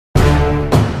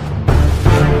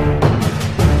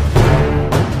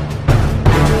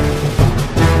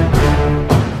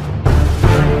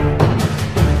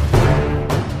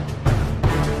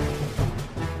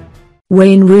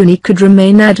Wayne Rooney could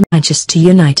remain at Manchester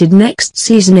United next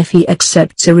season if he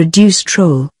accepts a reduced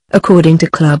role, according to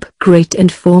club great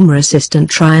and former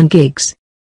assistant Ryan Giggs.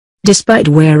 Despite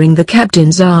wearing the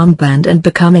captain's armband and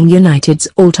becoming United's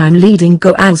all-time leading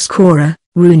goal scorer,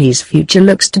 Rooney's future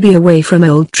looks to be away from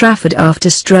Old Trafford after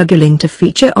struggling to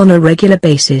feature on a regular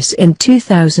basis in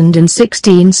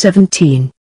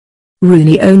 2016-17.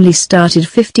 Rooney only started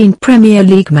 15 Premier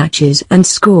League matches and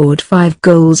scored 5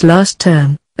 goals last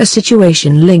term, a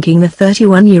situation linking the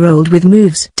 31-year-old with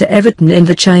moves to Everton in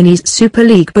the Chinese Super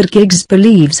League, but Giggs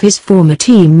believes his former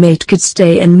teammate could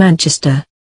stay in Manchester.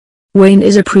 Wayne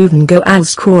is a proven goal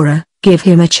scorer, give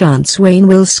him a chance Wayne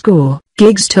will score,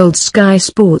 Giggs told Sky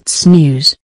Sports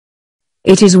News.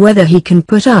 It is whether he can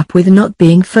put up with not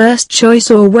being first choice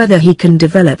or whether he can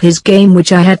develop his game,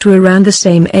 which I had to around the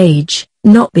same age,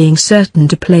 not being certain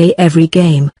to play every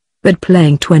game, but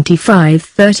playing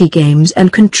 25-30 games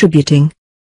and contributing.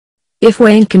 If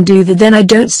Wayne can do that, then I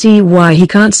don't see why he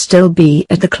can't still be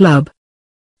at the club.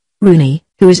 Rooney,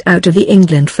 who is out of the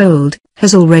England fold,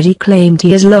 has already claimed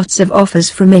he has lots of offers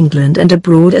from England and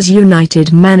abroad as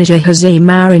United manager Jose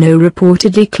Mourinho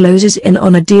reportedly closes in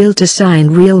on a deal to sign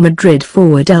Real Madrid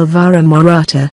forward Alvaro Morata.